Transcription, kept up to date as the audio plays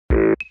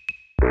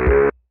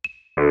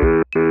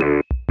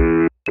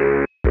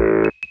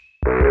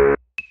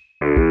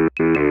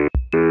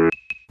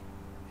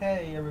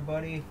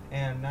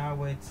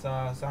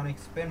it's Sonic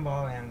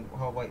Spinball and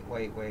oh wait.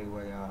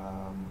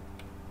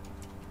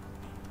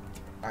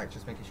 Alright,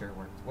 just making sure it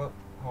works. Whoa,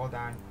 hold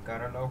on,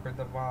 gotta lower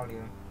the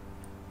volume.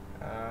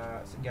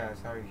 So yeah,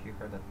 sorry if you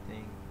heard that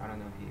thing. I don't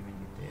know if you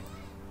did.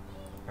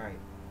 Alright.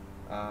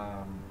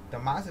 The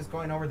mouse is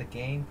going over the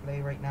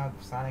gameplay right now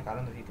of Sonic. I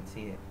don't know if you can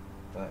see it,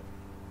 but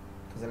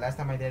because the last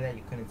time I did that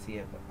you couldn't see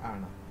it, but I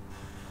don't know.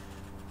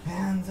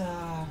 And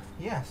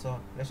yeah, so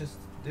let's just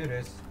do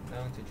this.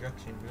 No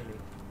introduction really.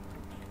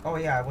 Oh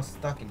yeah, I was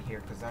stuck in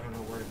here because I don't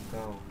know where to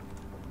go,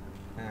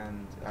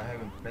 and I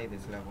haven't played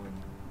this level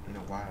in a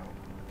while.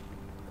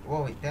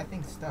 Whoa, wait, that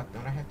thing's stuck.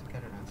 Don't I have to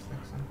get it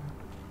unstuck somehow?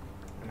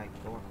 And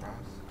like go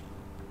across?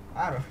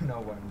 I don't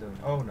know what I'm doing.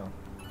 Oh no,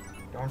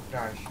 don't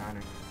die,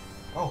 Shiner.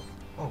 Oh,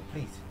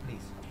 please.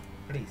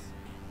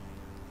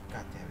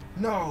 God damn it.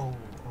 No!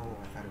 Oh,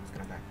 I thought it was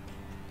gonna die.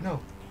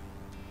 No.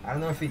 I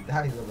don't know if he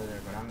dies over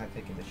there, but I'm not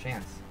taking the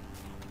chance.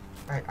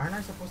 Alright, aren't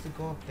I supposed to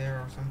go up there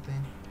or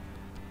something?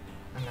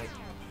 And like,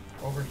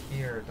 over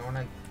here, don't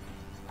I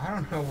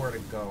don't know where to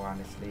go,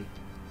 honestly.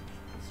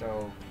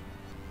 So,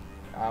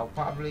 I'll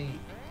probably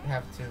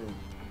have to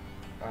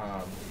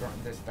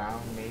drop this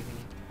down, maybe.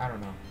 I don't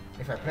know.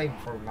 If I play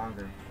for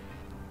longer,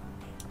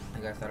 I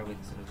guess that'll be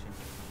the solution.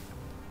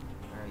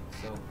 Alright,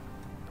 so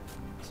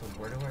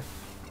where do I...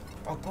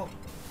 Oh, go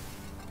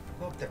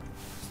up there.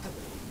 Stop.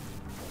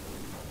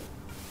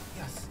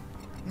 Yes.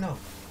 No,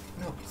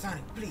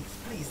 Sonic, please,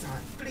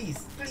 Sonic,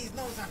 please,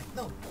 no, Sonic,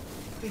 no.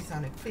 Please,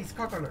 Sonic, please,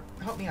 Croc Alert,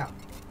 help me out.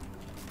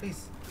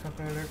 Please, Croc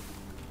Alert,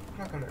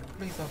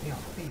 please help me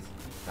out, please.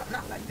 No,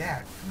 not like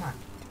that, come on,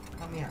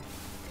 help me out,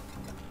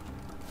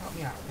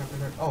 Croc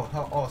Alert.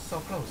 Oh, so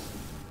close,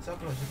 you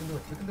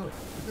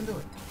can do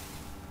it.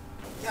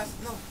 Yes,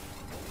 no.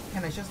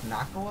 Can I just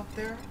not go up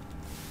there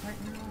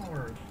right now,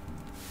 or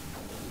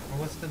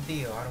what's the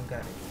deal? I don't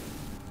get it.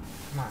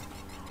 Come on.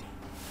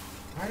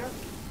 Why don't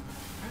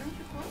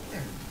you go up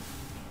there?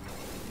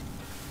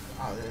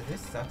 Oh,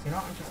 this sucks. You know,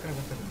 I'm just gonna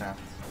go to the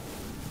left.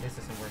 This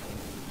isn't working.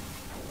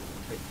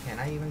 Wait, can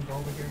I even go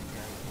over here?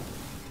 Yeah, I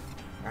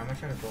can. I'm gonna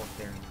try to go up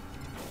there.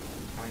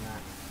 Why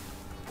not?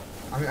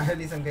 I mean, at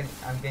least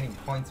I'm getting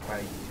points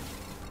by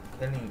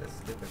killing the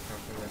stupid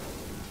calculator.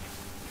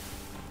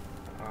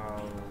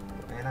 Oh,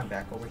 and I'm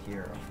back over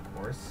here, of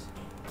course.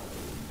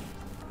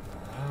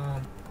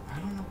 I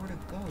don't know where to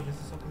go. This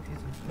is so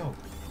confusing. No.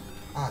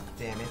 Ah,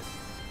 damn it.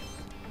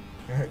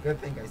 Good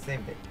thing I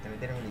saved it, and it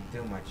didn't really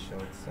do much, so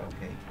it's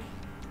okay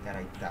that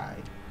I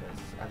died, because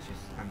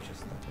I'm just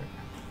stuck right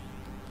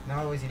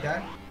now. No, is he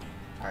dead?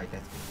 Alright,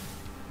 that's good.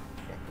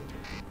 Yeah, good.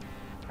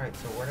 Alright,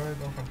 so where do I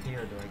go from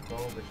here? Do I go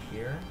over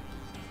here?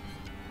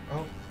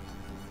 Oh,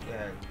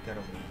 yeah, get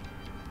over here.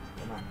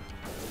 Come on.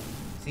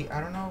 See, I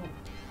don't know.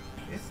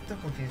 It's still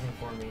confusing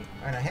for me,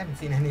 and I haven't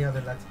seen any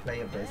other Let's Play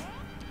of this,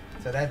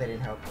 so that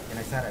didn't help, and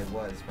I said I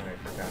was, but I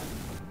forgot.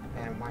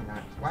 And why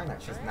not? Why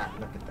not just not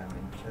look at them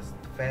and just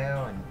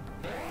fail and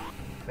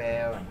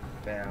fail and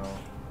fail?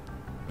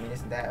 I mean,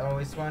 isn't that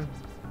always fun?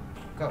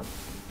 Go.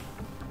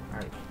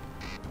 Alright.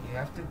 You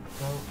have to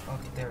go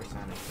up there,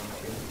 Sonic,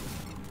 don't you?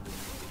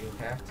 You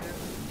have to?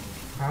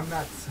 I'm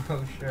not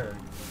so sure.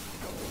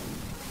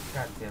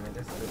 God damn it,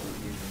 this is so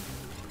confusing.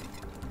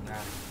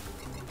 Yeah.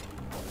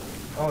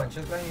 Oh, and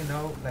just letting you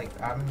know, like,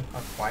 I'm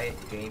a quiet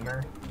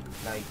gamer.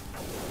 Like,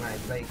 when I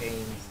play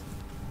games,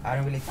 I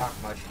don't really talk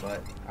much,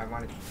 but I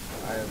wanted to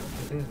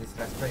do this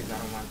Let's Plays. I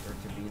don't want there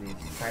to be these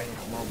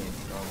silent moments,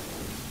 so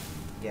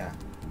yeah.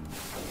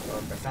 So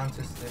if I sound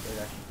too stupid,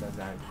 that's because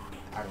I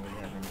don't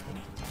really have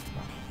anything to talk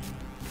about.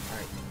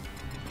 Alright.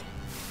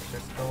 Let's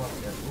just go up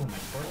there. Ooh,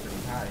 my score's really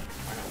high.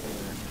 Why not go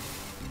there?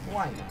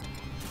 Why not?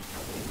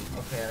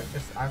 Okay,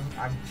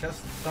 I'm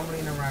just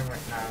stumbling around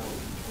right now.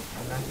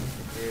 I'm nothing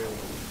to do.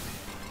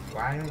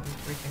 Why don't you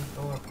freaking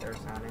go up there,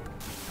 Sonic?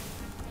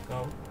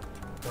 Go.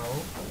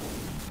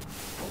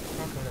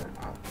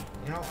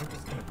 You know, I'm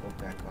just gonna go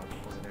back up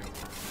over there.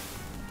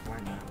 Why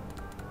not?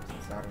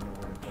 Since I don't know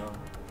where to go.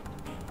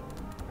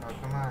 Oh,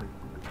 come on.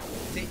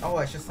 See? Oh,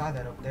 I just saw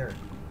that up there.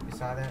 You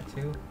saw that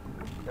too?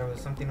 There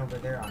was something over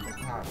there on the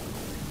top.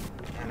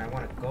 And I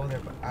want to go there,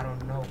 but I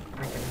don't know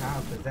freaking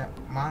how, because that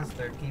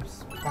monster keeps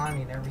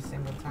spawning every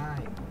single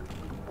time.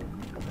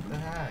 What the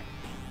heck?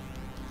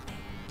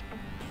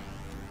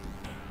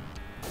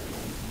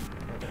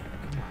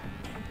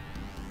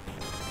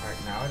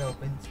 Alright, now it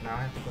opens. Now I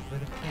have to go through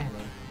the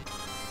cannon.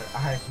 But I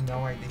have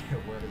no idea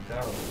where to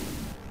go.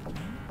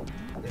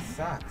 This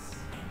sucks.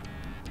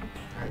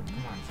 Alright,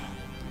 come on,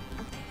 Sonic.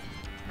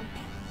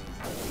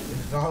 This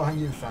is all on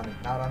you, Sonic,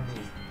 not on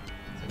me.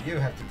 So you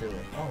have to do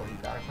it. Oh, he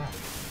got across.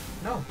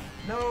 No!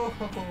 Oh,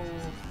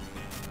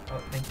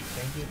 thank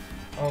you.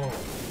 Oh,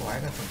 I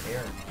got some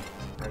air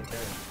right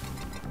there.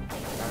 I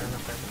don't know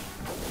if I can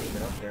leave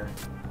it up there.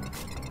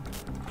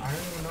 I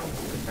don't even know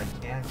if I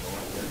can go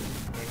up there.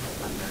 Maybe it's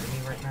not letting me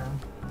right now.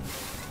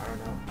 I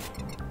don't know.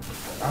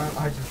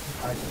 I just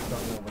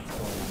don't know what's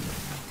going on right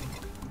now.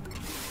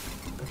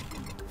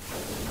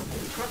 The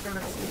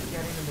crocodiles keep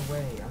getting in the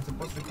way. I'm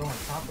supposed to go on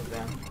top of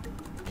them.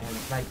 And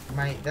like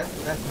that's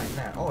my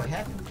plan. Oh, it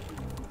happened.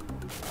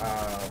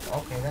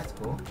 Okay, that's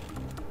cool.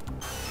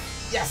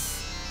 Yes!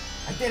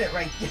 I did it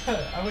right.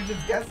 Yeah, I was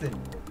just guessing.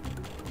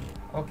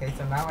 Okay,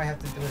 so now I have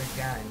to do it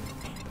again.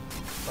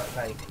 But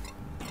like,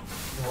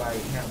 do I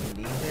have to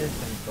leave this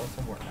and go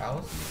somewhere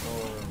else?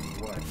 Or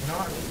what? You know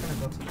what? I'm just gonna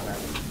go to the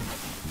left.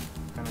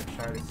 Gonna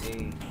try to see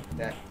if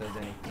that does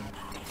anything.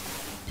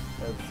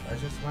 Cause I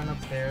just went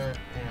up there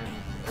and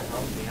it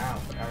helped me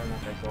out. But I don't know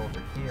if I go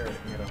over here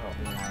and it'll help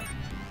me out.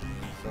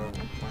 So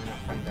why not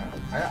find out?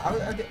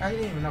 I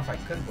didn't even know if I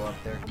could go up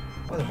there.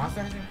 Oh, the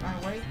monster hasn't gone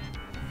away?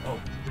 Oh,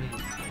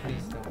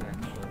 please tell me I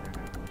can go there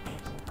now.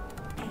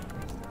 Please tell me.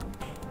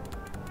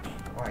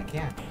 Oh, I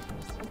can.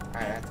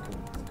 Alright, that's cool.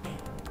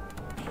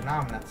 So now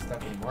I'm not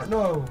stuck anymore.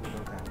 No!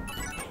 Don't die.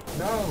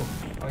 No!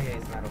 Oh yeah,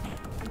 it's not open.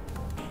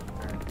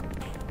 Alright.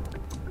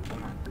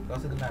 Come on. Go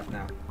to the left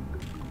now.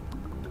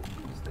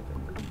 Stupid.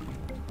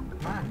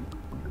 Come on.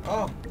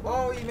 Oh!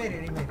 Oh, he made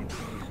it. He made it.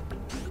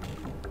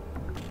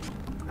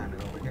 Time to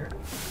go over here.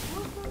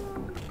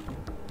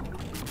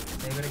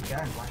 Save it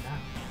again. Why not?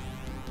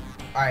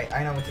 Alright,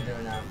 I know what to do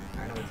now.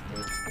 I know what to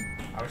do.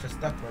 I was just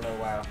stuck for a little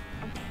while.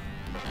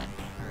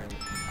 Alright.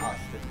 Oh,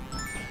 stupid.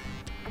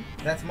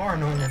 That's more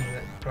annoying than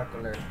the cluck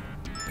alert.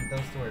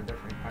 Those two are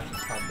different. I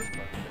just caught this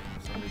cluck alert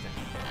for some reason.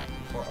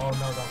 Or, oh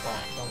no, don't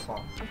fall. Don't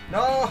fall.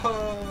 No!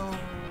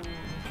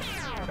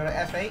 Should I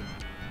F8?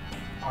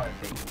 Oh,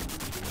 F8.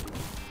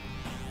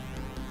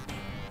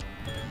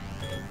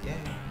 Yeah.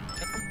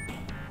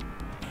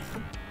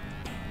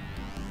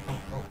 Oh,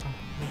 come on.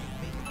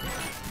 Make it.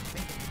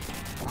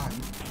 Ah,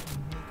 you make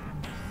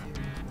it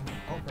serious.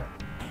 Oh, crap.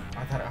 I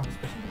thought I was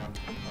pushing the wrong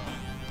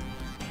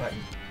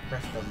button.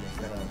 Press W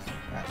instead of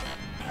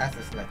as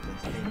the selected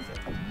things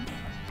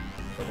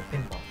for the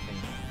pinball thing.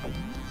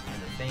 And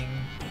the thing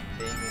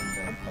and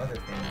the other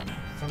thing.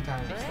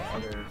 Sometimes the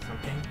other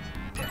something.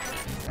 Yeah,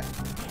 that.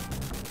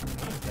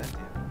 What does that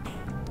do?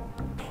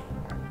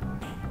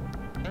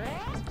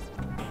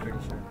 I'm pretty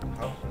sure it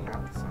helps me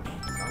out somewhere.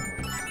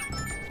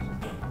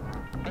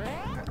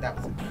 That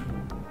was a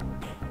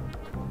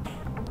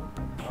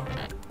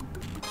okay.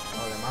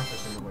 Oh, the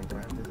monster's in the way. Do I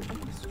have to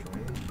destroy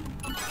it?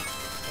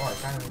 Oh, I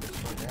finally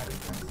destroyed that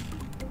because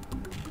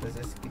does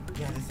this?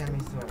 Yeah, this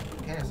enemy's to a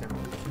chaos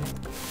emerald, isn't it?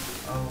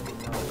 Oh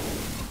no!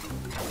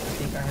 I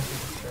think I have to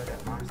destroy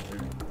that monster.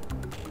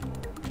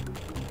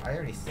 I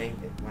already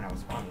saved it when I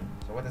was spawning,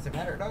 so what does it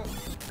matter? No!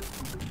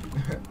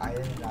 I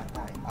did not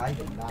die. I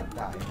did not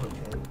die.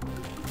 Okay.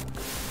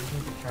 Just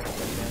need to try to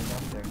get that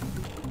up there.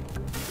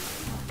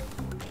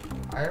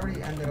 I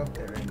already ended up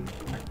there, and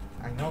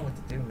I know what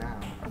to do now.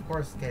 Of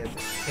course, getting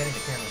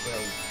the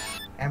camera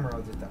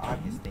emeralds is the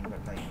obvious thing,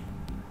 but like,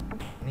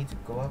 I need to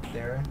go up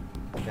there,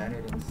 get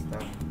it and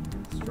stuff,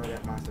 and destroy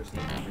that monster so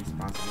you can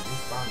respawn. So if it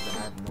respawns, then I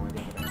have no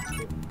idea what I have to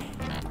do,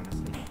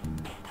 honestly.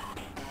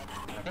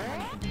 That's all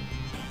you can do.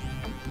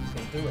 Just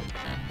gonna do it.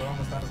 We're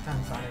almost out of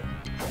time, Sonic.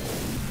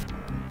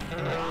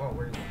 Oh,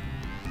 where are you going?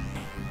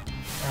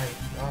 Alright,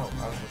 oh,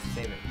 I was supposed to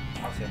save it.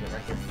 I'll save it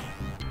right here.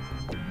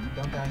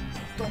 Don't die.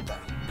 Don't die.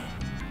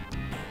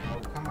 Oh,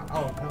 come on.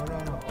 Oh, no.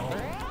 Oh.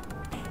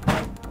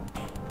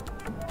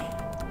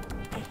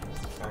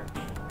 Sorry.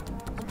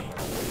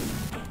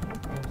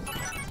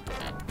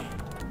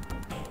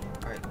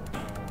 Alright,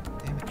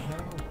 damn it, no.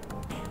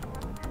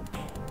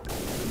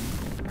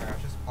 Alright,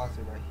 I'll just pause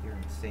it right here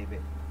and save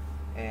it.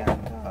 And,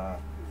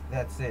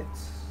 that's it.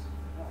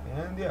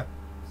 And, yeah,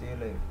 see you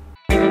later.